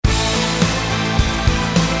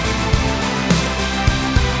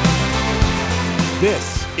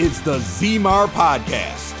This is the ZMAR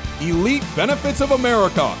Podcast. Elite Benefits of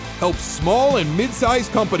America helps small and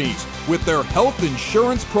mid-sized companies with their health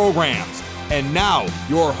insurance programs. And now,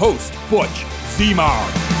 your host, Butch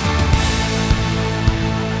ZMAR.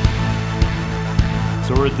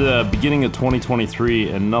 So we're at the beginning of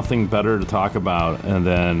 2023, and nothing better to talk about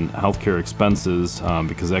than healthcare expenses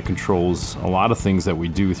because that controls a lot of things that we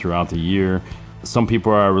do throughout the year. Some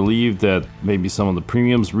people are relieved that maybe some of the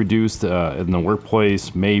premiums reduced in the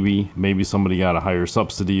workplace. Maybe somebody got a higher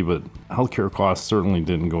subsidy, but healthcare costs certainly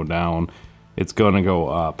didn't go down. It's going to go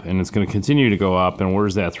up, and it's going to continue to go up. And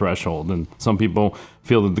where's that threshold? And some people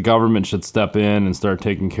feel that the government should step in and start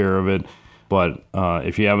taking care of it. But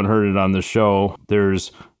if you haven't heard it on the show,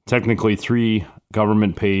 there's technically 3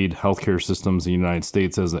 government-paid healthcare systems in the United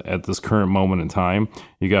States at this current moment in time.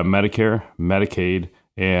 You got Medicare, Medicaid,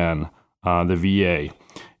 and the VA.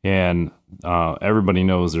 And everybody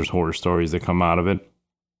knows there's horror stories that come out of it.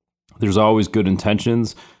 There's always good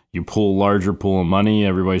intentions. You pull a larger pool of money,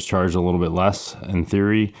 everybody's charged a little bit less in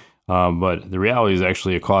theory. But the reality is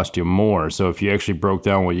actually it cost you more. So if you actually broke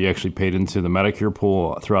down what you actually paid into the Medicare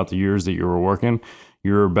pool throughout the years that you were working,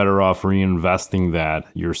 you're better off reinvesting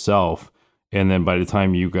that yourself. And then by the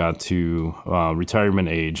time you got to retirement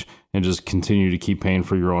age and just continue to keep paying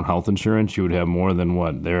for your own health insurance, you would have more than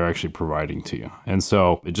what they're actually providing to you. And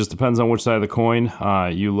so it just depends on which side of the coin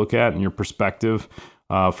you look at and your perspective.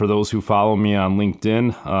 For those who follow me on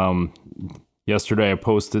LinkedIn, yesterday I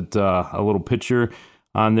posted a little picture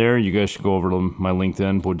on there. You guys should go over to my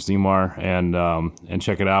LinkedIn, Butch ZMAR, and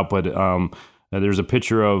check it out. But there's a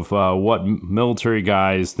picture of what military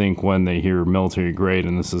guys think when they hear military grade,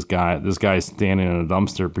 and this guy's standing in a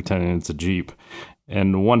dumpster pretending it's a Jeep.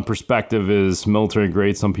 And one perspective is military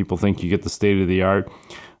grade. Some people think you get the state of the art.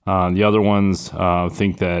 The other ones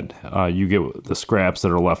think that you get the scraps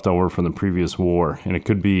that are left over from the previous war, and it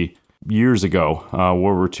could be years ago, World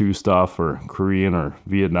War II stuff or Korean or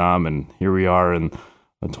Vietnam, and here we are in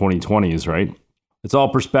the 2020s, right? It's all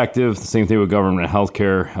perspective. The same thing with government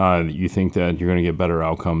healthcare. You think that you're going to get better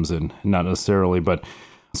outcomes, and not necessarily. But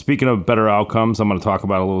speaking of better outcomes, I'm going to talk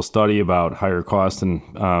about a little study about higher costs and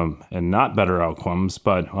not better outcomes.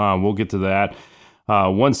 But we'll get to that.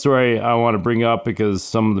 One story I want to bring up, because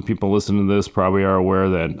some of the people listening to this probably are aware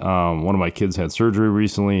that one of my kids had surgery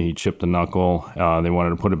recently. He chipped a knuckle. They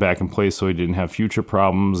wanted to put it back in place so he didn't have future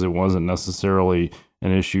problems. It wasn't necessarily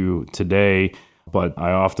an issue today, but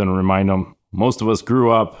I often remind them, most of us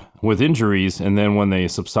grew up with injuries, and then when they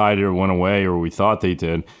subsided or went away, or we thought they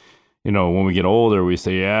did, when we get older, we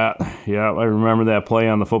say, yeah, I remember that play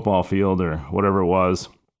on the football field or whatever it was.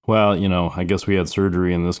 Well, I guess we had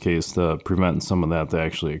surgery in this case to prevent some of that to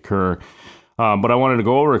actually occur. But I wanted to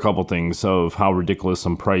go over a couple things of how ridiculous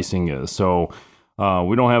some pricing is. So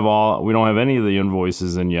we don't have any of the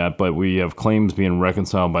invoices in yet, but we have claims being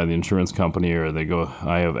reconciled by the insurance company, or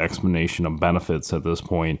I have explanation of benefits at this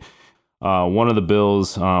point. One of the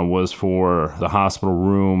bills was for the hospital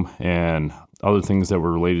room and other things that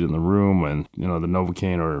were related in the room, and the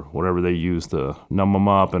Novocaine or whatever they use to numb them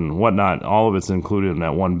up and whatnot. All of it's included in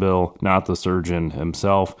that one bill, not the surgeon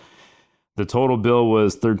himself. The total bill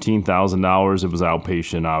was $13,000. It was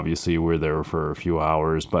outpatient, obviously. We were there for a few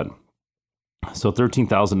hours, so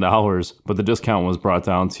 $13,000, but the discount was brought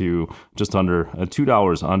down to just under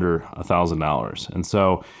 $2 under $1,000. And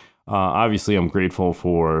so obviously, I'm grateful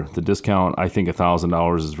for the discount. I think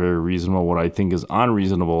 $1,000 is very reasonable. What I think is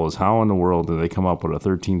unreasonable is how in the world do they come up with a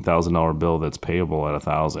 $13,000 bill that's payable at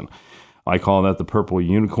 $1,000? I call that the purple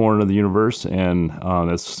unicorn of the universe, and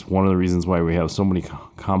that's one of the reasons why we have so many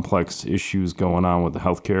complex issues going on with the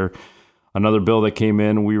healthcare. Another bill that came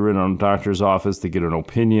in, we were in a doctor's office to get an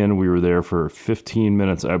opinion. We were there for 15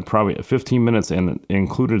 minutes, probably 15 minutes, and it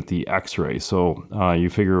included the x-ray. So you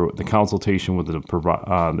figure the consultation with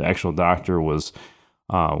the actual doctor was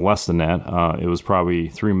less than that. It was probably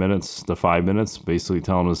 3 minutes to 5 minutes, basically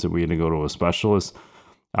telling us that we had to go to a specialist.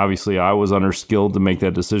 Obviously, I was underskilled to make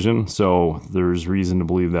that decision, so there's reason to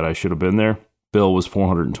believe that I should have been there. Bill was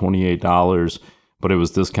 $428. But it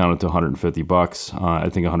was discounted to $150. I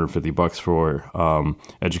think $150 for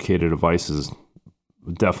educated devices,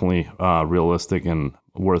 definitely realistic and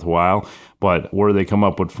worthwhile. But where they come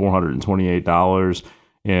up with $428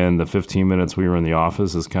 in the 15 minutes we were in the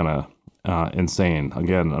office is kind of insane.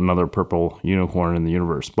 Again, another purple unicorn in the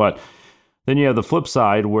universe. But then you have the flip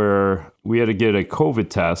side where we had to get a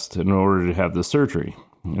COVID test in order to have the surgery.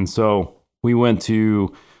 And so we went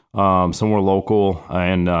to somewhere local,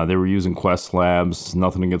 and they were using Quest Labs.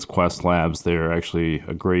 Nothing against Quest Labs. They're actually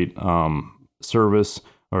a great service.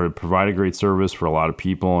 or provide a great service for a lot of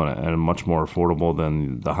people and much more affordable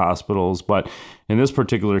than the hospitals. But in this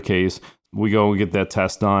particular case, we go get that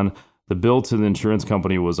test done. The bill to the insurance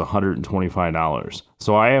company was $125.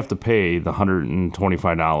 So I have to pay the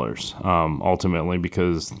 $125 ultimately,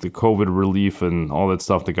 because the COVID relief and all that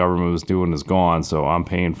stuff the government was doing is gone. So I'm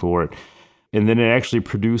paying for it. And then it actually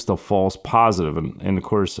produced a false positive. And of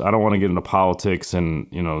course, I don't want to get into politics and,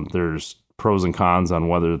 there's pros and cons on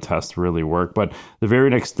whether the test really worked. But the very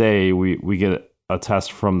next day, we get a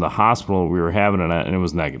test from the hospital we were having it at, and it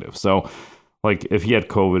was negative. So like if he had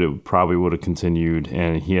COVID, it probably would have continued,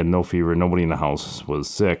 and he had no fever. Nobody in the house was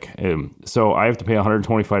sick. And so I have to pay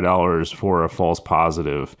 $125 for a false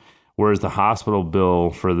positive, whereas the hospital bill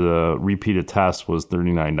for the repeated test was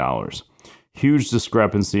 $39. Huge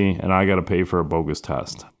discrepancy, and I got to pay for a bogus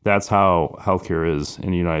test. That's how healthcare is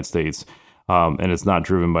in the United States. And it's not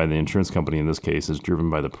driven by the insurance company in this case. It's driven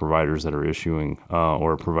by the providers that are issuing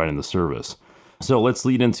or providing the service. So let's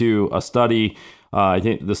lead into a study. I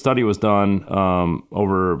think the study was done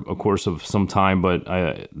over a course of some time, but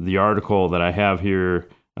the article that I have here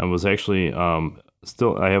was actually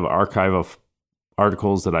I have an archive of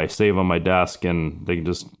articles that I save on my desk, and they can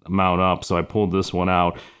just mount up. So I pulled this one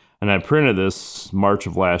out, and I printed this March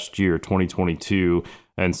of last year, 2022.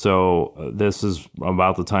 And so this is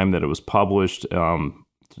about the time that it was published.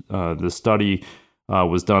 The study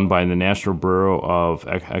was done by the National Bureau of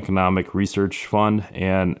Economic Research Fund,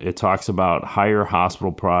 and it talks about higher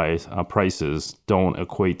hospital prices don't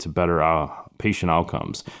equate to better patient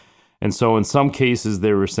outcomes. And so in some cases,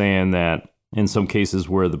 they were saying that in some cases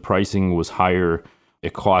where the pricing was higher,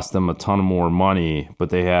 it cost them a ton more money, but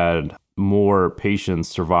they had more patients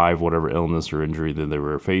survive whatever illness or injury that they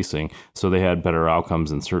were facing. So they had better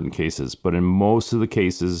outcomes in certain cases. But in most of the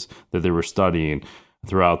cases that they were studying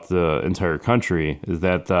throughout the entire country, is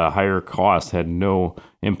that the higher cost had no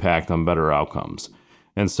impact on better outcomes.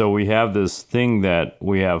 And so we have this thing that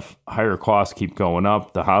we have higher costs keep going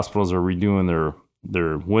up. The hospitals are redoing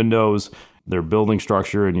their windows, their building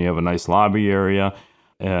structure, and you have a nice lobby area,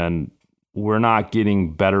 and we're not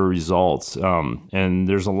getting better results. And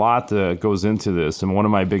there's a lot that goes into this. And one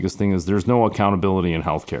of my biggest things is there's no accountability in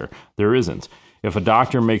healthcare. There isn't. If a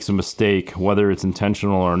doctor makes a mistake, whether it's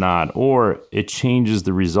intentional or not, or it changes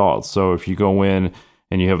the results. So if you go in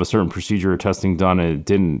and you have a certain procedure or testing done and it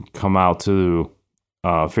didn't come out to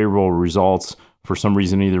favorable results for some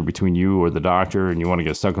reason, either between you or the doctor, and you want to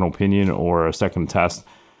get a second opinion or a second test,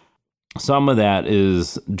 some of that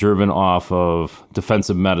is driven off of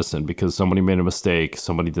defensive medicine because somebody made a mistake,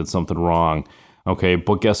 somebody did something wrong. Okay,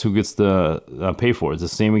 but guess who gets to pay for it? It's the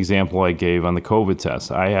same example I gave on the COVID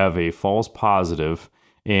test. I have a false positive,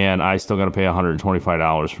 and I still got to pay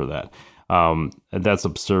 $125 for that. That's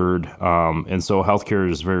absurd. And so healthcare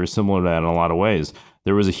is very similar to that in a lot of ways.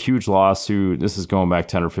 There was a huge lawsuit. This is going back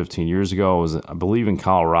 10 or 15 years ago. It was, I believe, in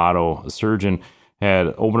Colorado. A surgeon had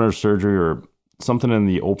open heart surgery or something in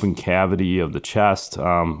the open cavity of the chest,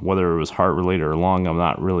 whether it was heart related or lung. I'm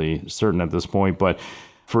not really certain at this point, but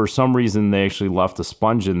for some reason, they actually left a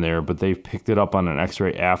sponge in there, but they picked it up on an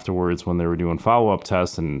x-ray afterwards when they were doing follow-up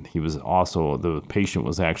tests, and the patient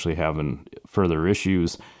was actually having further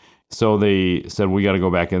issues. So they said, we got to go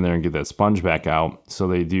back in there and get that sponge back out. So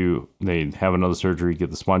they have another surgery,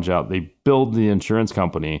 get the sponge out. They billed the insurance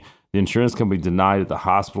company. The insurance company denied it. The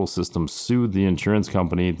hospital system sued the insurance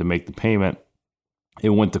company to make the payment.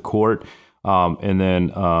 It went to court. And then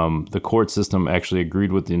the court system actually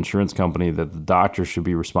agreed with the insurance company that the doctor should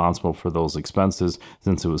be responsible for those expenses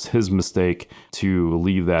since it was his mistake to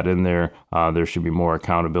leave that in there. There should be more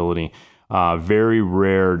accountability. Very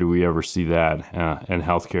rare do we ever see that in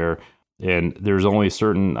healthcare. And there's only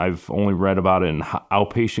I've only read about it in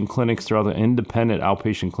outpatient clinics throughout the independent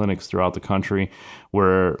outpatient clinics throughout the country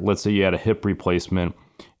where, let's say you had a hip replacement,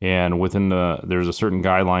 and there's a certain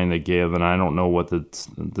guideline they give, and I don't know what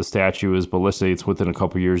the statute is, but let's say it's within a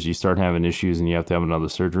couple of years you start having issues and you have to have another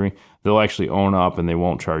surgery. They'll actually own up and they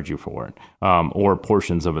won't charge you for it, or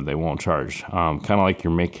portions of it they won't charge. Kind of like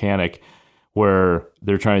your mechanic, where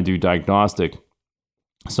they're trying to do diagnostic.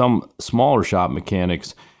 Some smaller shop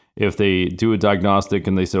mechanics, if they do a diagnostic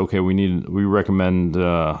and they say, okay, we recommend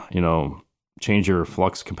change your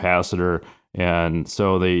flux capacitor, and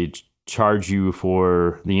so they charge you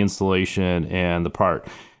for the installation and the part,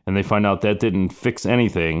 and they find out that didn't fix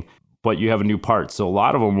anything, but you have a new part. So a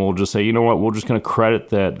lot of them will just say, you know what, we're just going to credit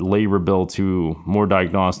that labor bill to more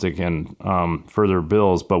diagnostic and further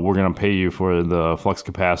bills, but we're going to pay you for the flux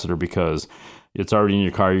capacitor because it's already in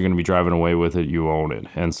your car, you're going to be driving away with it, you own it.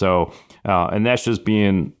 And so and that's just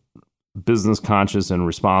being business conscious and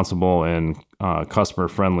responsible and customer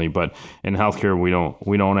friendly. But in healthcare,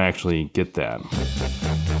 we don't actually get that.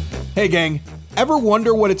 Hey gang, ever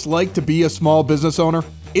wonder what it's like to be a small business owner?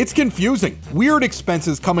 It's confusing. Weird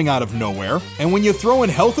expenses coming out of nowhere. And when you throw in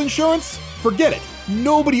health insurance, forget it.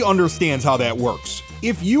 Nobody understands how that works.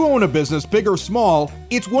 If you own a business, big or small,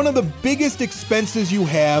 it's one of the biggest expenses you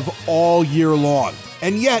have all year long.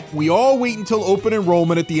 And yet, we all wait until open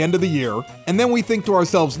enrollment at the end of the year, and then we think to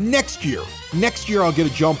ourselves, next year I'll get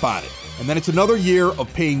a jump on it. And then it's another year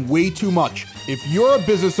of paying way too much. If you're a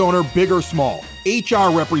business owner, big or small, HR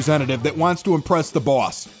representative that wants to impress the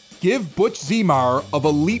boss, give Butch Zemar of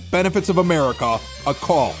Elite Benefits of America a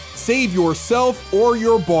call. Save yourself or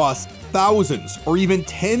your boss thousands or even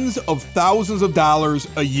tens of thousands of dollars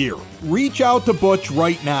a year. Reach out to Butch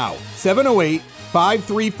right now,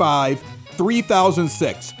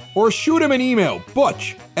 708-535-3006, or shoot him an email,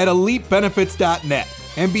 butch@elitebenefits.net.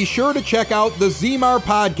 And be sure to check out the Zemar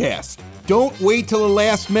podcast. Don't wait till the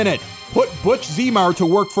last minute. Put Butch Zemar to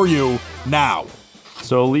work for you now.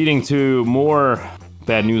 So leading to more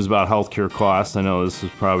bad news about healthcare costs. I know this is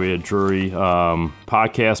probably a jury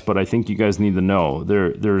podcast, but I think you guys need to know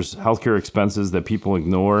there's healthcare expenses that people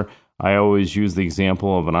ignore. I always use the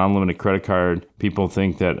example of an unlimited credit card. People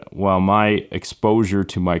think that, well, my exposure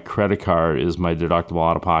to my credit card is my deductible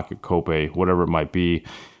out-of-pocket copay, whatever it might be,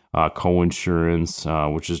 co-insurance,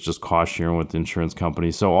 which is just cost sharing with the insurance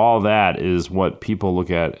company. So all that is what people look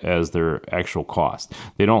at as their actual cost.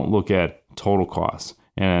 They don't look at total costs.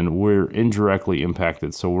 And we're indirectly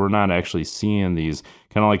impacted. So we're not actually seeing these,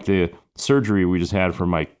 kind of like the surgery we just had for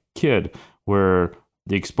my kid, where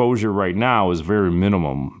the exposure right now is very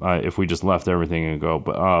minimum if we just left everything and go,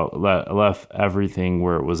 but left everything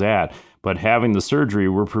where it was at. But having the surgery,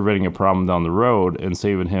 we're preventing a problem down the road and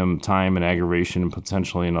saving him time and aggravation and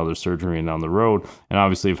potentially another surgery down the road. And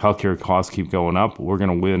obviously, if healthcare costs keep going up, we're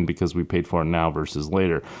going to win because we paid for it now versus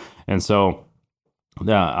later. And so,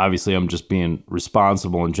 yeah, obviously I'm just being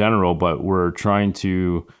responsible in general, but we're trying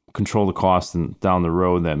to control the costs down the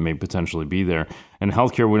road that may potentially be there. In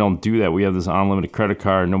healthcare, we don't do that. We have this unlimited credit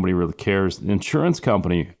card. Nobody really cares. The insurance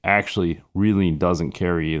company actually really doesn't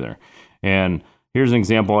care either. And here's an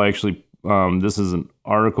example. Actually, this is an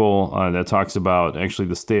article that talks about actually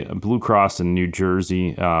the state Blue Cross in New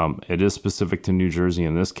Jersey. It is specific to New Jersey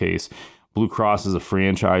in this case. Blue Cross is a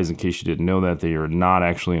franchise. In case you didn't know that, they are not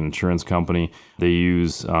actually an insurance company. They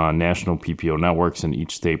use national PPO networks, and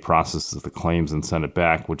each state processes the claims and send it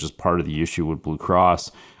back, which is part of the issue with Blue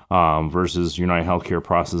Cross versus United Healthcare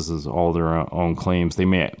processes all their own claims. They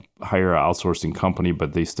may hire an outsourcing company,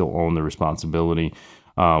 but they still own the responsibility,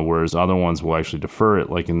 whereas other ones will actually defer it,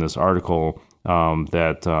 like in this article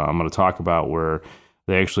that I'm going to talk about, where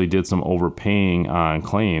they actually did some overpaying on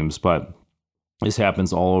claims, but this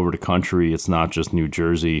happens all over the country. It's not just New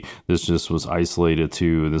Jersey. This just was isolated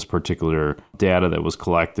to this particular data that was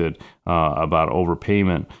collected about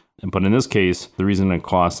overpayment. But in this case, the reason it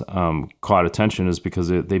caught attention is because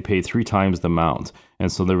they paid 3 times the amount.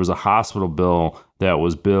 And so there was a hospital bill that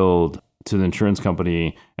was billed to the insurance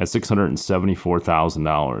company at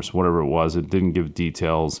 $674,000, whatever it was. It didn't give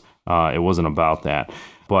details. It wasn't about that.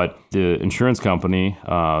 But the insurance company,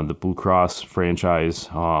 the Blue Cross franchise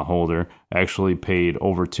holder, actually paid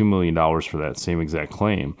over $2 million for that same exact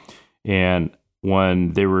claim. And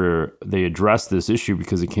when they addressed this issue,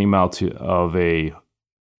 because it came out of a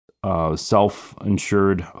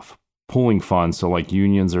self-insured pooling fund. So like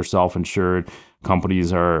unions are self-insured,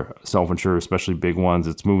 companies are self-insured, especially big ones.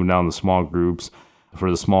 It's moving down to small groups. For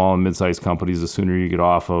the small and mid-sized companies, the sooner you get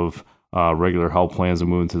off of regular health plans and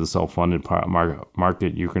move into the self-funded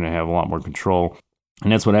market, you're going to have a lot more control.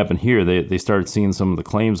 And that's what happened here. They started seeing some of the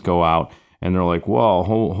claims go out, and they're like, well,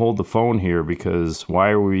 hold the phone here, because why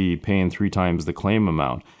are we paying 3 times the claim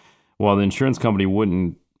amount? Well, the insurance company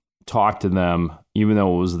wouldn't talk to them, even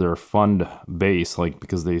though it was their fund base, like,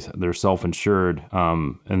 because they're self-insured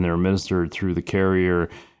and they're administered through the carrier,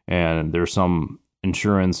 and there's some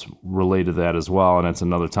insurance related to that as well. And that's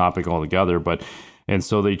another topic altogether. And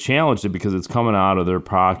so they challenged it because it's coming out of their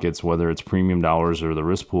pockets, whether it's premium dollars or the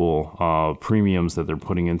risk pool premiums that they're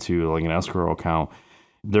putting into like an escrow account.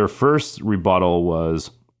 Their first rebuttal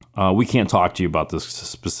was, we can't talk to you about this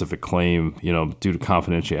specific claim, due to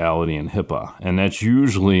confidentiality and HIPAA. And that's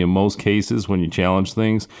usually, in most cases, when you challenge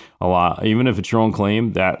things a lot, even if it's your own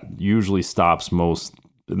claim, that usually stops most.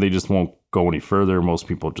 They just won't go any further. Most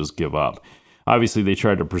people just give up. Obviously, they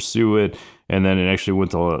tried to pursue it, and then it actually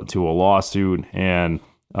went to a lawsuit, and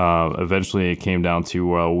eventually it came down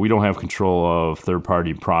to, we don't have control of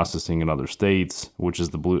third-party processing in other states, which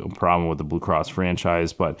is the problem with the Blue Cross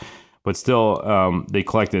franchise. But But still, they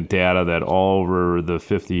collected data that all over the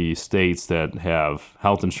 50 states that have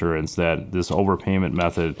health insurance, that this overpayment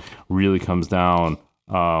method really comes down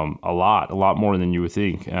a lot more than you would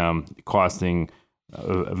think, costing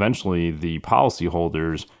eventually the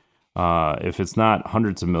policyholders, if it's not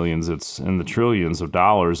hundreds of millions, it's in the trillions of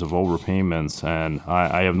dollars of overpayments. And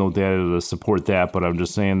I have no data to support that, but I'm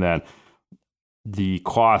just saying that the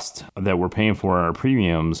cost that we're paying for our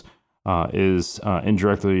premiums is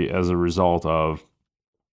indirectly as a result of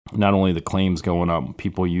not only the claims going up,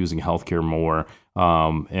 people using healthcare more,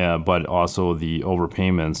 but also the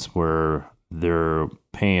overpayments where they're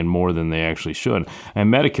paying more than they actually should.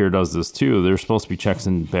 And Medicare does this too. There's supposed to be checks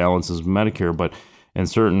and balances with Medicare, but in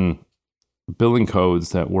certain billing codes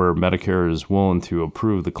that where Medicare is willing to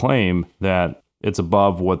approve the claim, that it's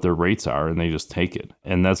above what their rates are and they just take it.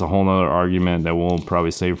 And that's a whole nother argument that we'll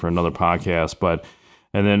probably save for another podcast.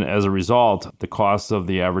 And then as a result, the cost of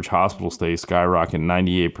the average hospital stay skyrocketed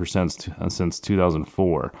 98% since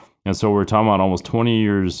 2004. And so we're talking about almost 20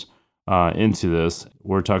 years into this.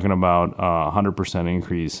 We're talking about a 100%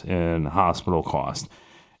 increase in hospital cost.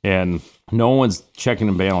 And no one's checking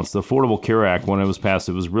and balance. The Affordable Care Act, when it was passed,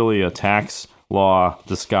 it was really a tax law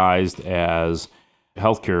disguised as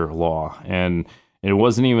healthcare law. And it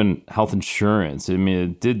wasn't even health insurance. I mean,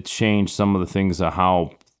 it did change some of the things of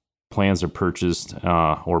how plans are purchased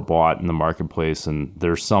or bought in the marketplace, and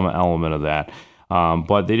there's some element of that.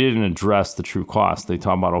 But they didn't address the true cost. They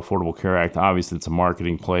talk about Affordable Care Act. Obviously, it's a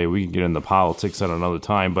marketing play. We can get into politics at another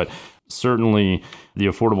time, but certainly the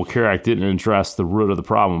Affordable Care Act didn't address the root of the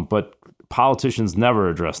problem. But politicians never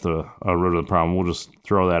address the root of the problem. We'll just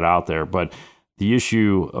throw that out there. But the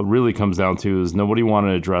issue really comes down to is nobody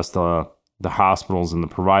wanted to address the hospitals and the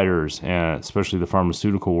providers, and especially the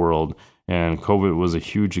pharmaceutical world. And COVID was a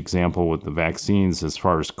huge example with the vaccines as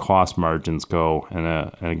far as cost margins go. And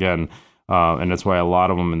again, and that's why a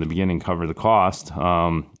lot of them in the beginning cover the cost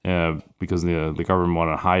because the government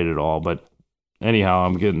wanted to hide it all. But anyhow,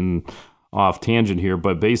 I'm getting off tangent here.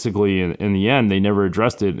 But basically, in the end, they never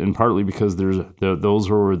addressed it, and partly because those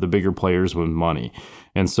were the bigger players with money.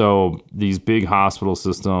 And so these big hospital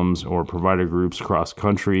systems or provider groups across the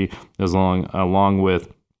country, along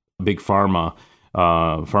with big pharma,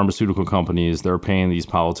 pharmaceutical companies, they're paying these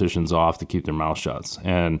politicians off to keep their mouth shut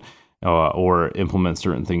and or implement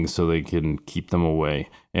certain things so they can keep them away.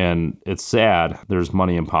 And it's sad. There's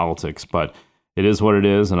money in politics, but it is what it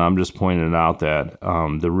is. And I'm just pointing out that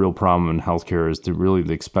the real problem in healthcare is really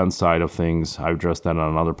the expense side of things. I've addressed that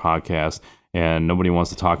on another podcast, and nobody wants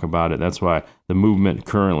to talk about it. That's why the movement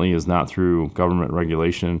currently is not through government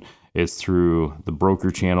regulation. It's through the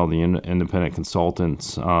broker channel, the independent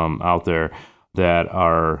consultants out there that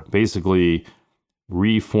are basically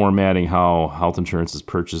reformatting how health insurance is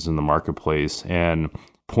purchased in the marketplace and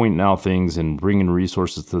pointing out things and bringing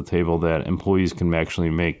resources to the table that employees can actually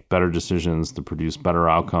make better decisions to produce better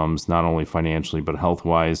outcomes, not only financially, but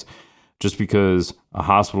health-wise. Just because a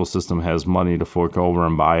hospital system has money to fork over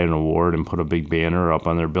and buy an award and put a big banner up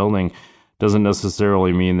on their building doesn't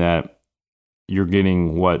necessarily mean that you're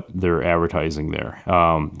getting what they're advertising there.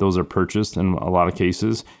 Those are purchased in a lot of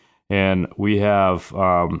cases. And we have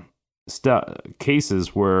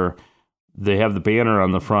cases where they have the banner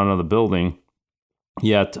on the front of the building,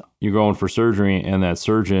 yet you're going for surgery and that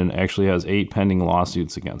surgeon actually has 8 pending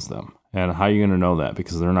lawsuits against them. And how are you going to know that?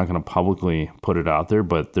 Because they're not going to publicly put it out there,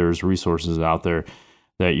 but there's resources out there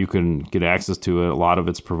that you can get access to it. A lot of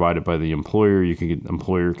it's provided by the employer.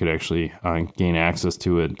 Employer could actually gain access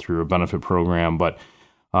to it through a benefit program, but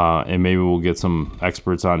and maybe we'll get some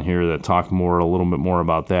experts on here that talk a little bit more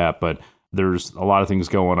about that. But there's a lot of things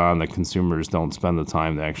going on that consumers don't spend the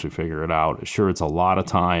time to actually figure it out. Sure, it's a lot of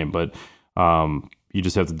time, but you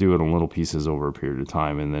just have to do it in little pieces over a period of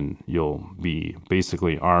time, and then you'll be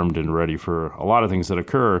basically armed and ready for a lot of things that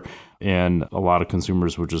occur. And a lot of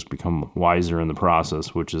consumers would just become wiser in the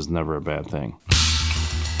process, which is never a bad thing.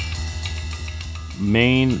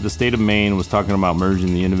 The state of Maine was talking about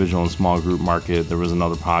merging the individual and small group market. There was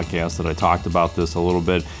another podcast that I talked about this a little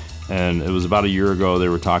bit, and it was about a year ago. They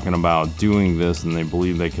were talking about doing this, and they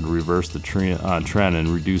believe they could reverse the trend and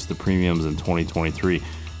reduce the premiums in 2023.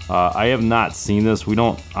 I have not seen this. We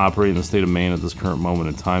don't operate in the state of Maine at this current moment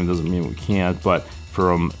in time. Doesn't mean we can't, but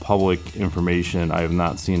from public information, I have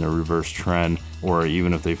not seen a reverse trend, or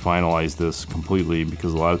even if they finalize this completely,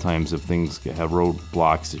 because a lot of times if things have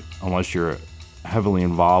roadblocks, unless you're heavily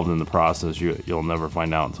involved in the process, you'll never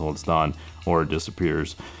find out until it's done or it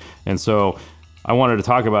disappears. And so I wanted to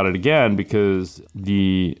talk about it again because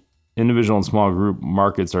the individual and small group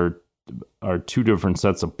markets are are two different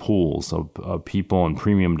sets of pools of people and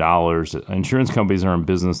premium dollars. Insurance companies are in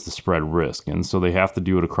business to spread risk, and so they have to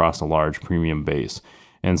do it across a large premium base.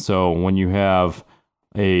 And so when you have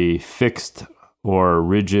a fixed or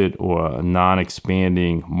rigid or a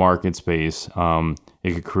non-expanding market space,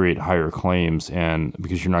 it could create higher claims, and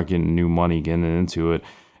because you're not getting new money getting into it.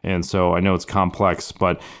 And so I know it's complex,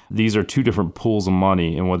 but these are two different pools of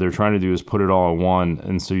money, and what they're trying to do is put it all in one,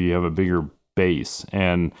 and so you have a bigger base.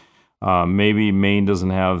 And maybe Maine doesn't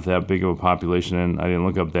have that big of a population, and I didn't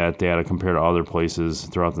look up that data compared to other places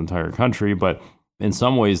throughout the entire country, but in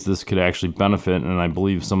some ways this could actually benefit, and I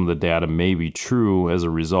believe some of the data may be true as a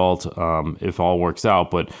result if all works out.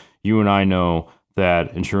 But you and I know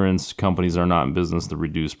that insurance companies are not in business to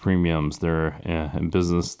reduce premiums. They're in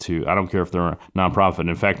business to, I don't care if they're a nonprofit.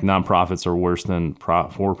 In fact, nonprofits are worse than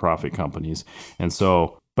for-profit companies. And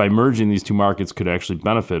so by merging these two markets could actually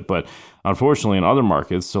benefit. But unfortunately, in other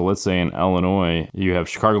markets, so let's say in Illinois, you have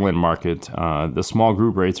Chicagoland market, the small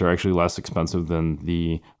group rates are actually less expensive than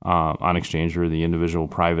the on exchange or the individual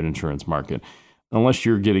private insurance market. Unless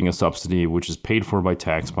you're getting a subsidy, which is paid for by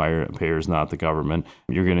taxpayers, not the government,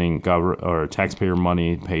 you're getting taxpayer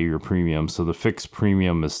money to pay your premium. So the fixed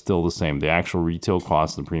premium is still the same. The actual retail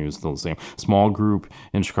cost of the premium is still the same. Small group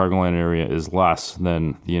in Chicagoland area is less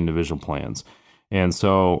than the individual plans. And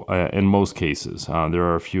so in most cases, there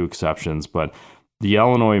are a few exceptions, but the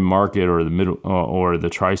Illinois market or the middle or the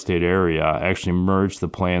tri-state area actually merge the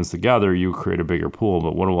plans together. You create a bigger pool,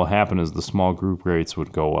 but what will happen is the small group rates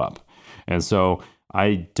would go up. And so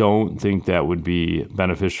I don't think that would be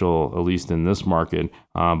beneficial, at least in this market,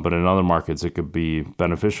 but in other markets it could be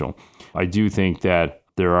beneficial. I do think that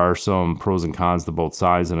there are some pros and cons to both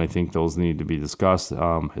sides, and I think those need to be discussed.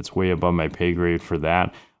 It's way above my pay grade for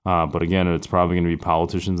that. But again, it's probably going to be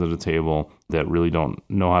politicians at a table that really don't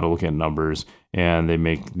know how to look at numbers, and they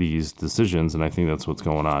make these decisions, and I think that's what's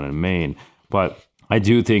going on in Maine. But I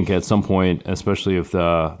do think at some point, especially if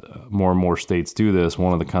the more and more states do this,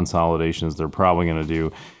 one of the consolidations they're probably going to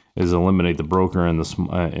do is eliminate the broker and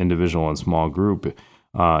the individual and small group,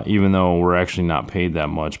 even though we're actually not paid that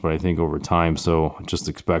much. But I think over time, so just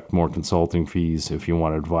expect more consulting fees if you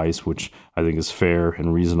want advice, which I think is fair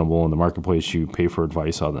and reasonable in the marketplace. You pay for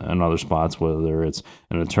advice in other spots, whether it's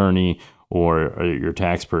an attorney or your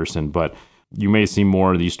tax person. But you may see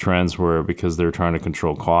more of these trends where, because they're trying to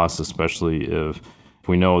control costs, especially if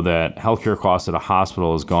we know that healthcare costs at a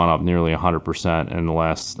hospital has gone up nearly 100% in the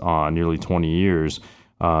last nearly 20 years.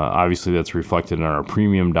 Obviously, that's reflected in our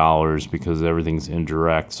premium dollars because everything's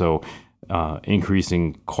indirect. So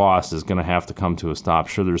increasing costs is going to have to come to a stop.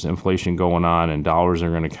 Sure, there's inflation going on and dollars are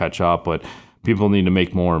going to catch up, but people need to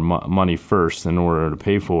make more money first in order to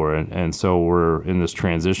pay for it. And so we're in this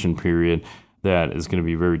transition period that is going to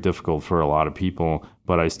be very difficult for a lot of people.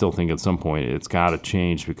 But I still think at some point it's got to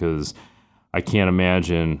change, because I can't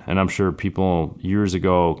imagine, and I'm sure people years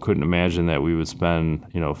ago couldn't imagine that we would spend,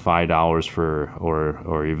 $5 for,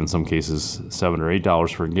 or even some cases $7 or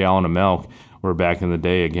 $8 for a gallon of milk, where back in the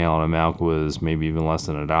day a gallon of milk was maybe even less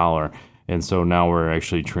than $1. And so now we're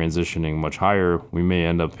actually transitioning much higher. We may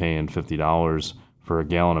end up paying $50 for a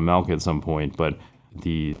gallon of milk at some point, but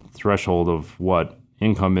the threshold of what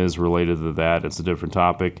income is related to that, it's a different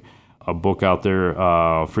topic. A book out there,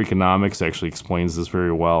 Freakonomics, actually explains this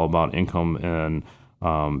very well about income and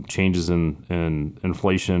changes in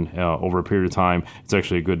inflation over a period of time. It's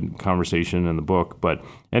actually a good conversation in the book. But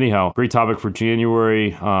anyhow, great topic for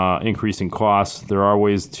January, increasing costs. There are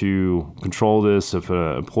ways to control this. If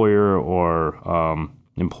an employer or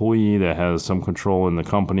employee that has some control in the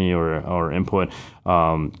company or input,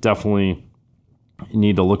 definitely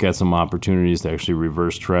need to look at some opportunities to actually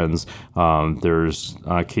reverse trends. There's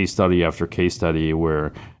case study after case study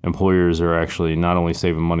where employers are actually not only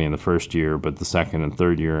saving money in the first year, but the second and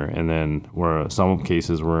third year, and then where some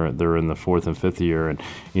cases where they're in the fourth and fifth year, and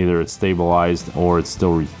either it's stabilized or it's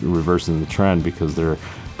still reversing the trend because they're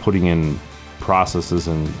putting in processes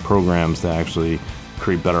and programs that actually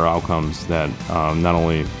create better outcomes that not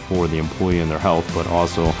only for the employee and their health, but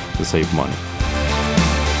also to save money.